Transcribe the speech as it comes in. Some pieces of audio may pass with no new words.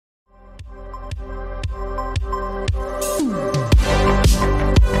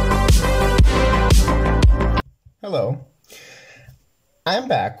Hello. I'm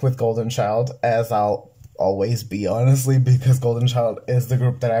back with Golden Child, as I'll always be, honestly, because Golden Child is the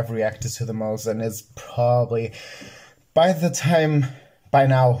group that I've reacted to the most, and is probably, by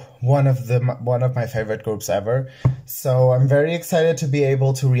now, one of my favorite groups ever. So I'm very excited to be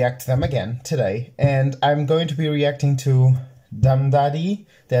able to react to them again today, and I'm going to be reacting to DamDaDi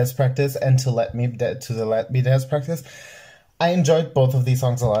Dance Practice and to the Let Me Dance Practice. I enjoyed both of these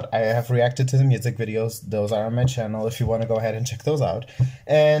songs a lot. I have reacted to the music videos. Those are on my channel if you want to go ahead and check those out.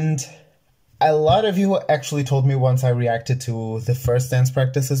 And a lot of you actually told me once I reacted to the first dance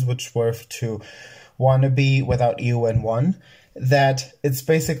practices, which were to Wanna Be, Without You, and One, that it's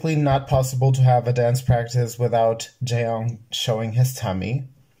basically not possible to have a dance practice without JAEHYUN showing his tummy,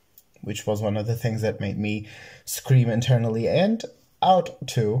 which was one of the things that made me scream internally and out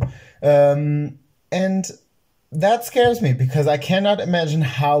too. And that scares me because I cannot imagine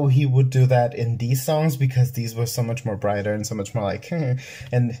how he would do that in these songs, because these were so much more brighter and so much more like and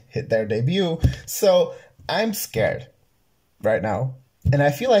hit their debut. So I'm scared right now. And I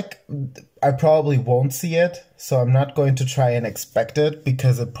feel like I probably won't see it, so I'm not going to try and expect it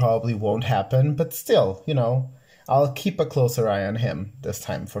because it probably won't happen. But still, you know, I'll keep a closer eye on him this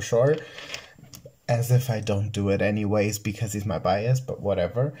time for sure. As if I don't do it anyways because he's my bias, but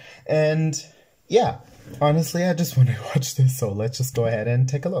whatever. And yeah, honestly, I just want to watch this, so let's just go ahead and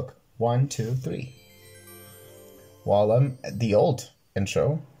take a look. 1, 2, 3. The old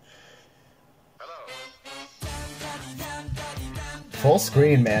intro. Full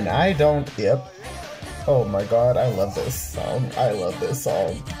screen, man. Yep. Oh my god, I love this song. I love this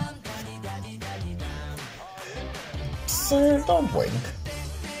song. Sir, don't wink.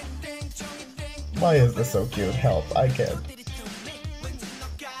 Why is this so cute? Help, I can't.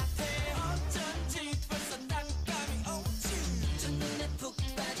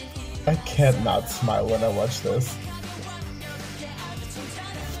 I can't not smile when I watch this.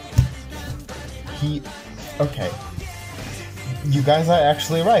 Okay. You guys are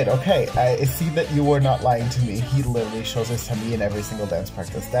actually right, okay. I see that you were not lying to me. He literally shows his tummy in every single dance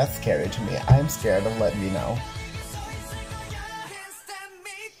practice. That's scary to me. I'm scared of Let Me now.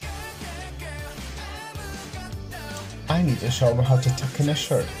 I need to show him how to tuck in a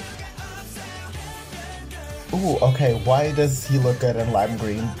shirt. Ooh, okay, why does he look good in lime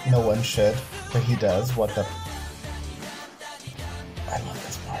green? No one should, but he does. What the... I love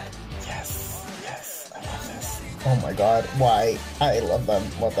this part. Yes, I love this. Oh my god, why? I love them.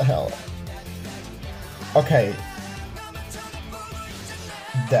 What the hell? Okay.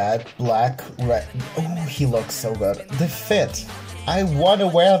 That black, red... Ooh, he looks so good. The fit. I want to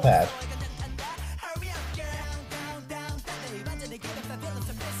wear that.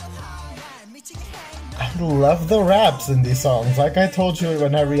 I love the raps in these songs, like I told you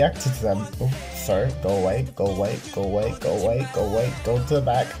when I reacted to them. Oh, sir, go away, go away, go away, go away, go away, go to the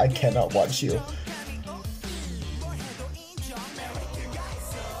back. I cannot watch you.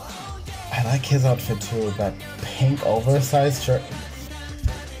 I like his outfit too, that pink oversized shirt.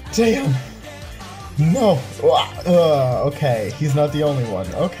 Damn! No! Okay, he's not the only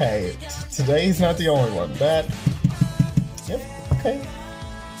one. Okay, today he's not the only one. That... Yep, okay.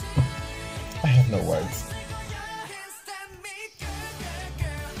 I have no words.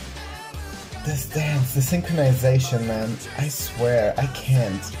 This dance, the synchronization, man, I swear, I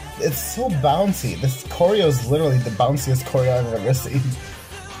can't. It's so bouncy. This choreo is literally the bounciest choreo I've ever seen.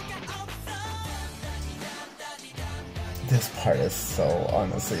 This part is so,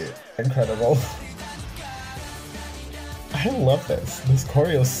 honestly, incredible. I love this. This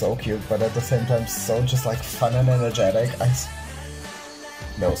choreo is so cute, but at the same time so just like fun and energetic.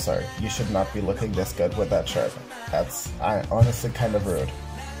 No, sir, you should not be looking this good with that shirt. That's honestly kind of rude.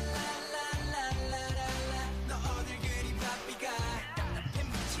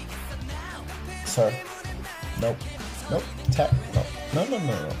 Sir, nope, nope,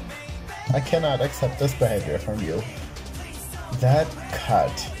 no. I cannot accept this behavior from you. That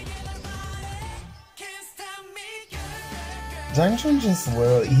cut. JAEHYUN just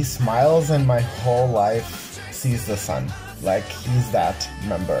literally, he smiles and my whole life sees the sun. Like, he's that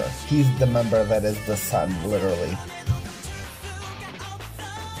member. He's the member that is the sun, literally.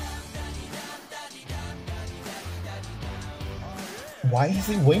 Why is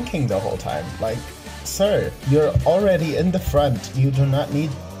he winking the whole time? Like, sir, you're already in the front. You do not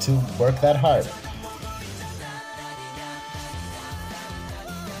need to work that hard.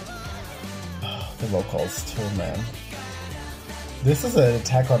 Oh, the vocals too, man. This is an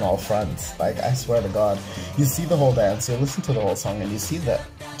attack on all fronts, like, I swear to god. You see the whole dance, you listen to the whole song, and you see the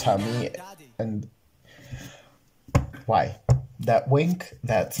tummy, and... Why? That wink,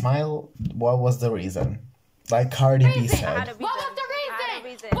 that smile, what was the reason? Like Cardi B said. What was the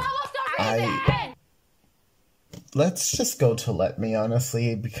reason? What was the reason? Let's just go to Let Me,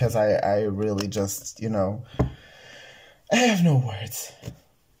 honestly, because I really just, you know, I have no words.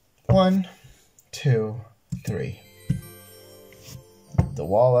 1, 2, 3. The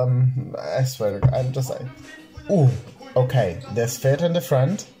wall, I swear to God, I'm just like, ooh, okay, this fit in the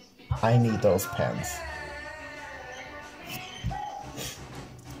front, I need those pants.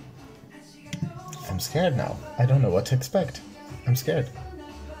 I'm scared now. I don't know what to expect. I'm scared.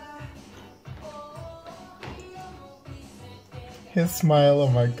 His smile, oh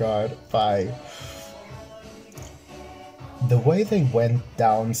my God, bye. The way they went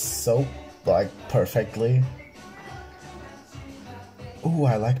down so, like, perfectly. Ooh,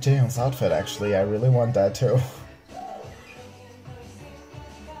 I like Jaehyun's outfit, actually. I really want that, too.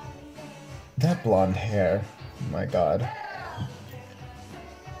 That blonde hair. Oh my God.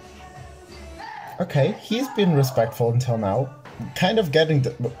 Okay, he's been respectful until now. Kind of getting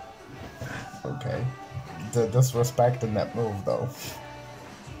the... Okay. The disrespect in that move, though.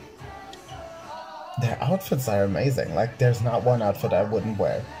 Their outfits are amazing. Like, there's not one outfit I wouldn't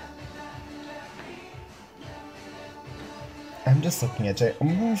wear. I'm just looking at Jay.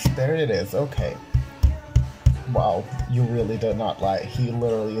 There it is. Okay. Wow, you really did not lie. He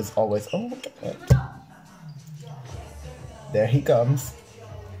literally is always... Oh my God. There he comes.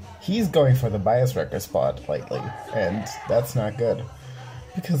 He's going for the bias wrecker spot lately, and that's not good.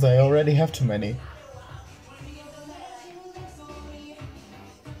 Because I already have too many.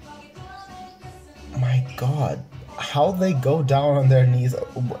 My God, how they go down on their knees.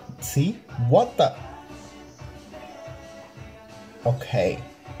 See? What the? Okay,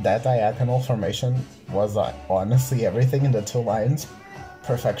 that diagonal formation was honestly everything in the 2 lines.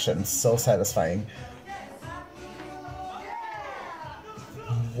 Perfection, so satisfying.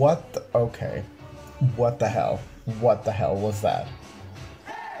 What the? Okay. What the hell? What the hell was that?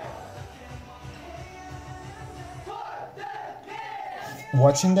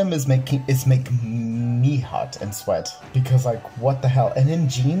 Watching them is making me hot and sweat, because like, what the hell? And in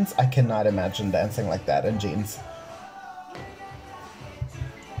jeans, I cannot imagine dancing like that in jeans.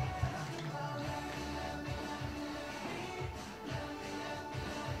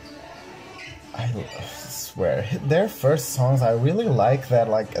 I swear, their first songs, I really like that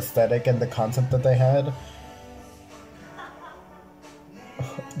like aesthetic and the concept that they had.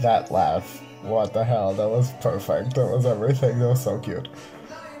 That laugh. What the hell? That was perfect. That was everything. That was so cute.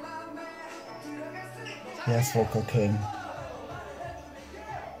 Yes, Vocal King.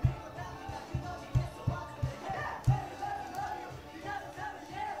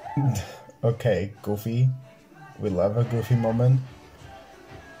 Okay, Goofy. We love a Goofy moment.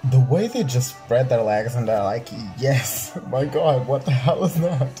 The way they just spread their legs and they're like, yes! My God, what the hell is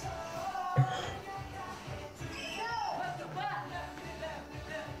that?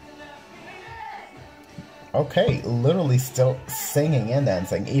 Okay, literally still singing and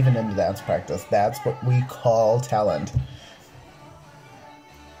dancing, even in the dance practice. That's what we call talent.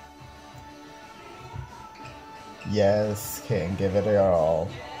 Yes, King, give it your all.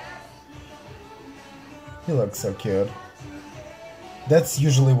 You look so cute. That's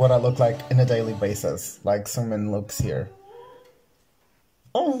usually what I look like on a daily basis, like someone looks here.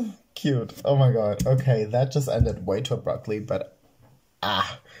 Oh, cute. Oh my God. Okay, that just ended way too abruptly, but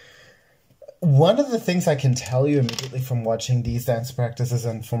one of the things I can tell you immediately from watching these dance practices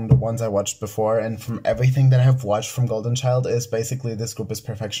and from the ones I watched before and from everything that I've watched from Golden Child is basically this group is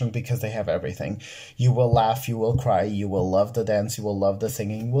perfection because they have everything. You will laugh, you will cry, you will love the dance, you will love the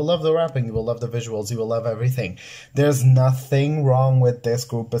singing, you will love the rapping, you will love the visuals, you will love everything. There's nothing wrong with this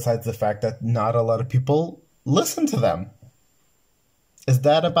group besides the fact that not a lot of people listen to them. Is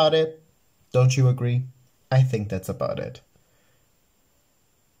that about it? Don't you agree? I think that's about it.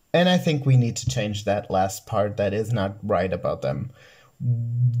 And I think we need to change that last part that is not right about them.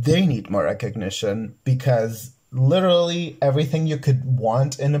 They need more recognition because literally everything you could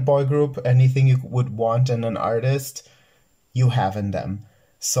want in a boy group, anything you would want in an artist, you have in them.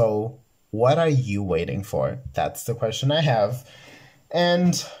 So what are you waiting for? That's the question I have.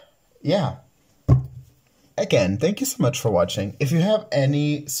 And yeah. Again, thank you so much for watching. If you have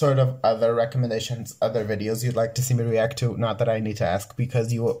any sort of other recommendations, other videos you'd like to see me react to, not that I need to ask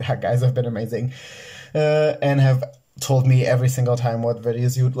because you guys have been amazing and have told me every single time what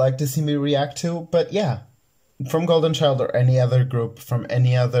videos you would like to see me react to. But yeah, from Golden Child or any other group, from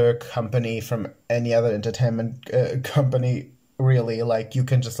any other company, from any other entertainment company, really, like you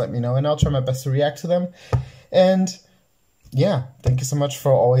can just let me know and I'll try my best to react to them. And yeah, thank you so much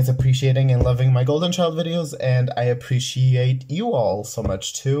for always appreciating and loving my Golden Child videos, and I appreciate you all so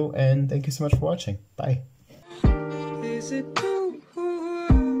much too, and thank you so much for watching. Bye. it do?